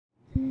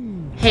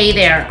Hey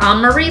there,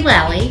 I'm Marie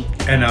Lally.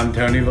 And I'm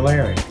Tony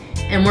Valeri.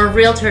 And we're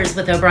realtors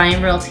with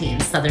O'Brien Realty in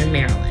Southern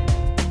Maryland.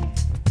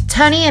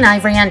 Tony and I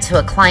ran to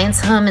a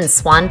client's home in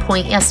Swan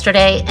Point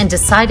yesterday and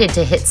decided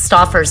to hit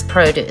Stauffers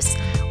Produce,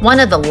 one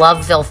of the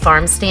Loveville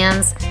farm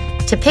stands,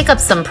 to pick up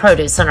some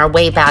produce on our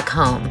way back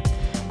home.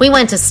 We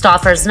went to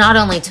Stauffers not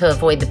only to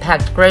avoid the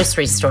packed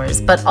grocery stores,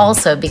 but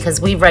also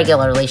because we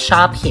regularly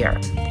shop here.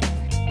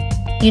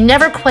 You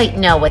never quite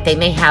know what they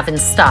may have in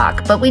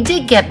stock, but we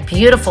did get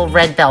beautiful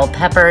red bell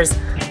peppers,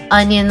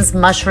 onions,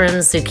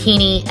 mushrooms,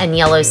 zucchini, and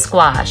yellow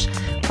squash,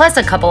 plus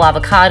a couple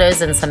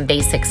avocados and some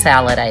basic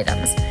salad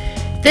items.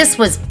 This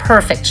was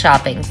perfect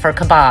shopping for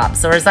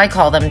kabobs, or as I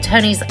call them,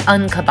 Tony's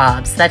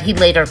un-kabobs that he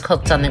later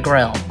cooked on the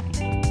grill.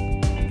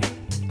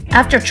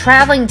 After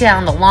traveling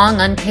down the long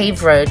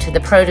unpaved road to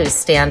the produce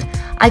stand,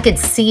 I could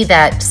see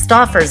that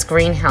Stauffers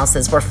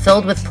greenhouses were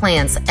filled with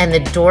plants and the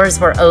doors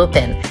were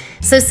open.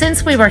 So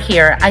since we were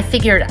here, I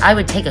figured I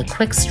would take a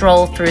quick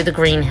stroll through the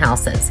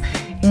greenhouses.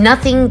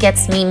 Nothing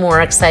gets me more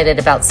excited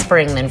about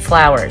spring than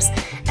flowers,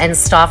 and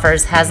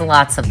Stauffers has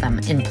lots of them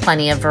in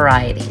plenty of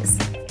varieties.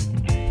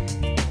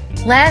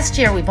 Last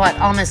year, we bought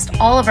almost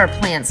all of our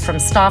plants from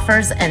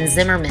Stauffers and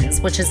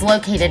Zimmerman's, which is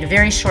located a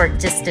very short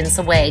distance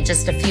away,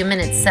 just a few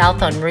minutes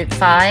south on Route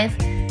 5.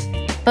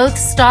 Both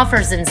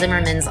Stauffers and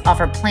Zimmerman's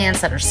offer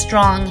plants that are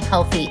strong,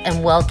 healthy,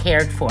 and well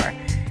cared for.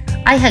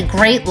 I had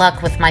great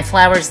luck with my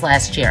flowers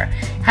last year,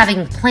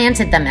 having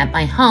planted them at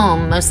my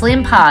home, mostly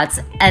in pots,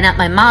 and at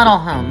my model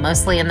home,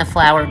 mostly in the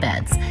flower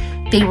beds.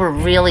 They were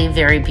really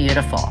very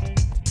beautiful.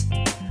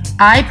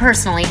 I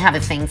personally have a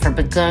thing for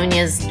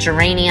begonias,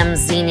 geraniums,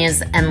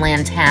 zinnias, and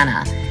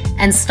lantana,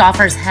 and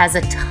Stauffers has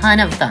a ton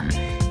of them.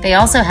 They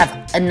also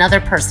have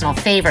another personal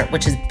favorite,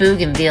 which is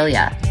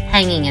bougainvillea,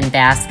 hanging in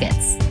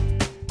baskets.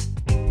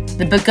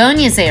 The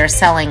begonias they are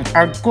selling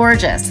are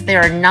gorgeous.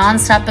 There are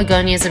non-stop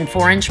begonias in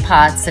 4-inch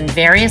pots in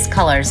various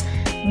colors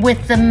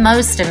with the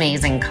most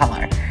amazing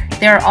color.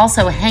 There are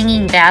also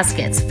hanging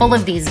baskets full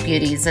of these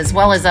beauties, as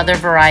well as other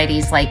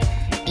varieties like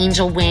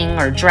angel wing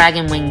or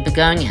dragon wing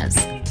begonias.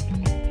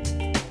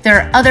 There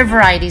are other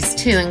varieties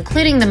too,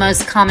 including the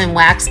most common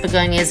wax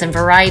begonias and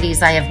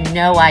varieties I have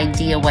no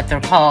idea what they're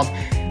called,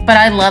 but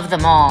I love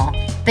them all.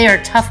 They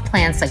are tough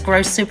plants that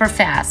grow super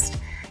fast,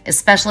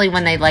 especially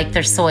when they like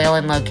their soil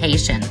and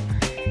location.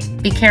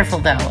 Be careful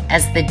though,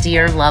 as the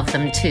deer love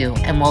them too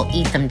and will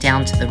eat them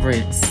down to the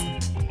roots.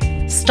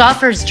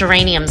 Stauffers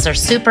geraniums are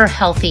super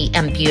healthy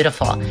and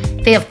beautiful.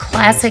 They have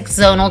classic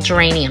zonal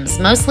geraniums,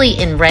 mostly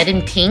in red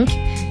and pink,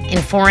 in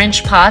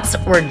 4-inch pots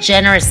or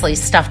generously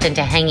stuffed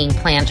into hanging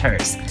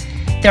planters.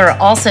 There are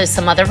also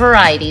some other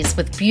varieties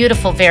with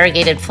beautiful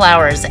variegated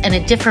flowers and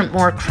a different,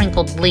 more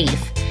crinkled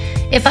leaf.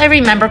 If I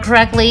remember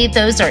correctly,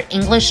 those are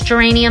English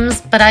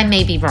geraniums, but I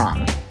may be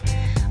wrong.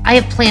 I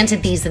have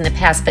planted these in the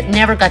past, but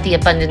never got the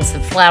abundance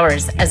of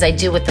flowers as I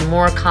do with the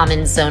more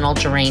common zonal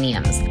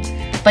geraniums.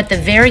 But the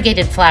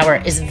variegated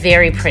flower is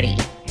very pretty.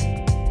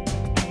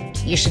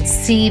 You should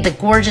see the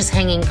gorgeous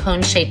hanging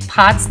cone-shaped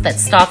pots that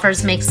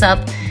Stauffers makes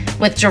up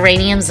with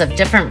geraniums of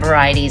different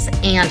varieties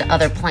and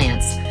other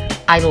plants.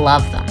 I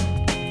love them.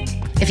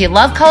 If you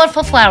love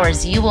colorful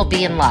flowers, you will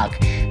be in luck.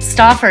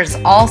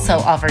 Stauffers also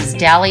offers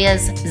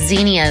dahlias,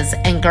 zinnias,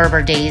 and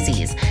Gerber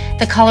daisies.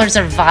 The colors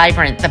are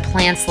vibrant, the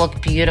plants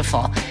look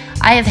beautiful.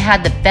 I have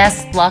had the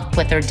best luck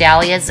with their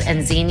dahlias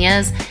and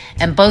zinnias,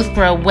 and both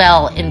grow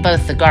well in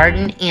both the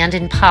garden and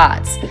in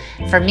pots.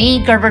 For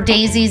me, Gerber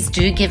daisies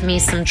do give me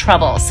some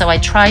trouble, so I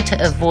try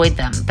to avoid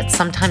them, but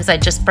sometimes I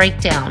just break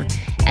down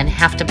and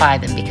have to buy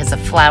them because the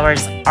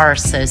flowers are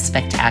so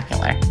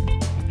spectacular.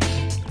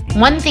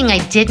 One thing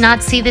I did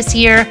not see this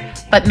year,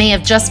 but may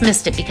have just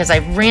missed it because I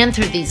ran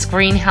through these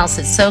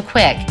greenhouses so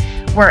quick,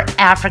 were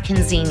African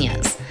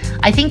zinnias.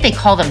 I think they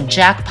call them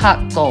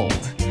jackpot gold.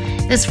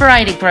 This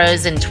variety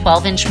grows in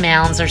 12-inch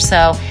mounds or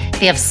so.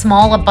 They have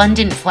small,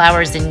 abundant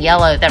flowers in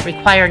yellow that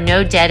require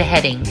no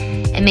deadheading,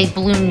 and they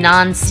bloom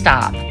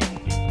non-stop.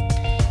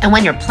 And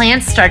when your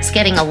plant starts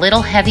getting a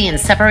little heavy and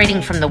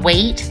separating from the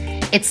weight,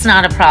 it's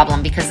not a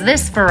problem because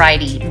this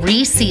variety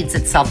reseeds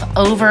itself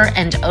over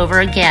and over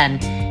again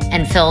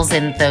and fills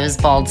in those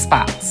bald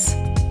spots.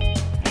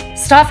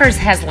 Stauffers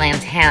has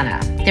lantana.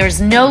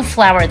 There's no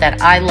flower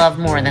that I love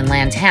more than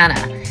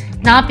lantana.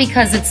 Not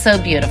because it's so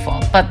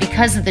beautiful, but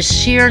because of the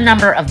sheer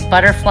number of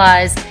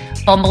butterflies,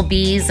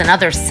 bumblebees, and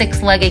other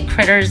 6-legged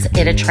critters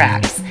it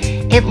attracts.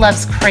 It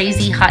loves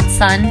crazy hot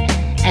sun,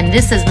 and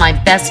this is my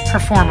best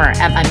performer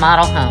at my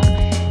model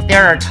home.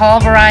 There are tall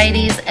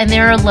varieties and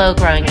there are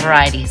low-growing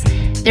varieties.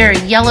 There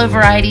are yellow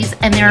varieties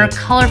and there are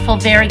colorful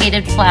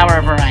variegated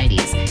flower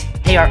varieties.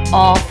 They are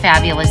all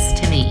fabulous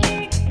to me.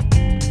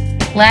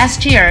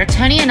 Last year,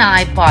 Tony and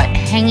I bought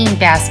hanging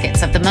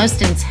baskets of the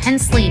most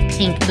intensely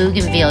pink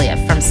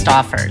bougainvillea from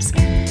Stauffers.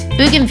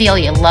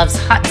 Bougainvillea loves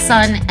hot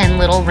sun and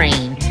little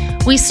rain.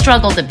 We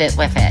struggled a bit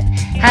with it.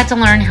 Had to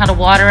learn how to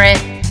water it,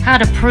 how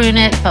to prune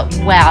it, but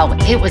wow,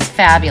 it was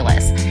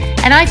fabulous.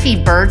 And I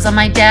feed birds on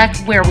my deck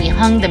where we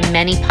hung the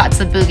many pots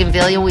of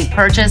bougainvillea we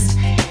purchased,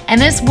 and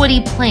this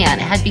woody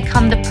plant had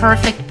become the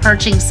perfect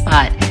perching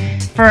spot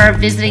For our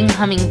visiting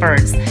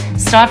hummingbirds,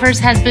 Stauffers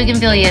has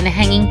bougainvillea in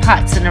hanging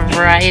pots in a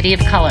variety of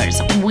colors.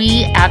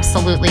 We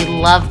absolutely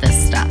love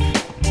this stuff.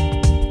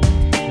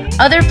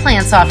 Other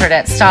plants offered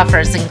at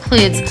Stauffers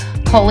includes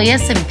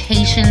coleus,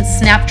 impatiens,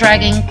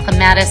 snapdragon,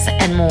 clematis,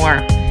 and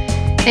more.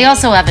 They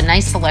also have a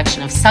nice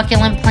selection of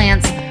succulent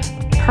plants,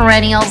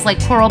 perennials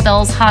like coral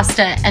bells,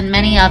 hosta, and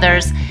many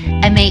others,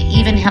 and they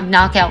even have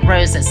knockout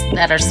roses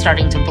that are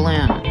starting to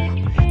bloom.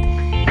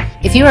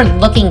 If you are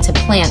looking to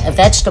plant a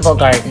vegetable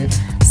garden,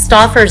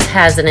 Stauffers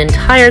has an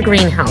entire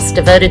greenhouse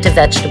devoted to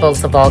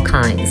vegetables of all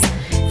kinds.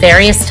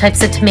 Various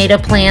types of tomato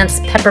plants,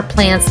 pepper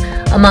plants,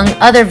 among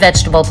other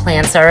vegetable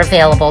plants are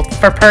available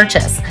for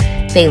purchase.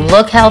 They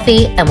look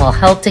healthy and will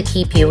help to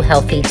keep you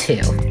healthy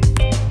too.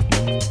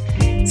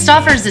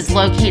 Stauffers is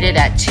located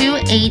at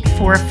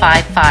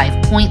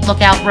 28455 Point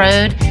Lookout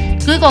Road.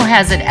 Google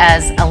has it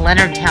as a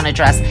Leonardtown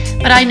address,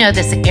 but I know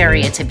this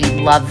area to be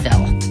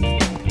Loveville.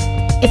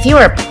 If you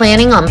are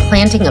planning on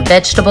planting a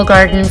vegetable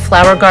garden,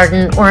 flower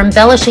garden, or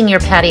embellishing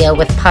your patio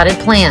with potted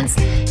plants,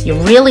 you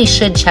really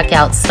should check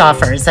out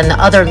Stauffers and the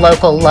other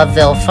local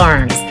Loveville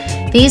farms.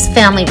 These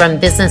family-run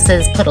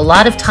businesses put a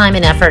lot of time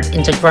and effort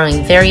into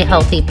growing very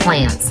healthy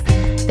plants.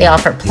 They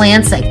offer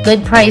plants at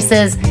good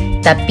prices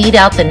that beat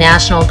out the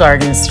national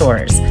garden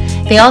stores.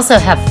 They also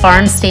have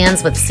farm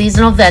stands with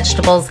seasonal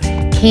vegetables,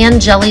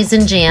 canned jellies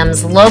and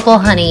jams, local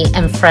honey,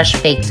 and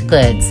fresh baked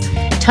goods.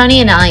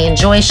 Tony and I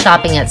enjoy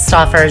shopping at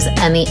Stauffers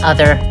and the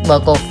other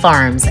local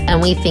farms,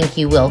 and we think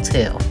you will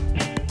too.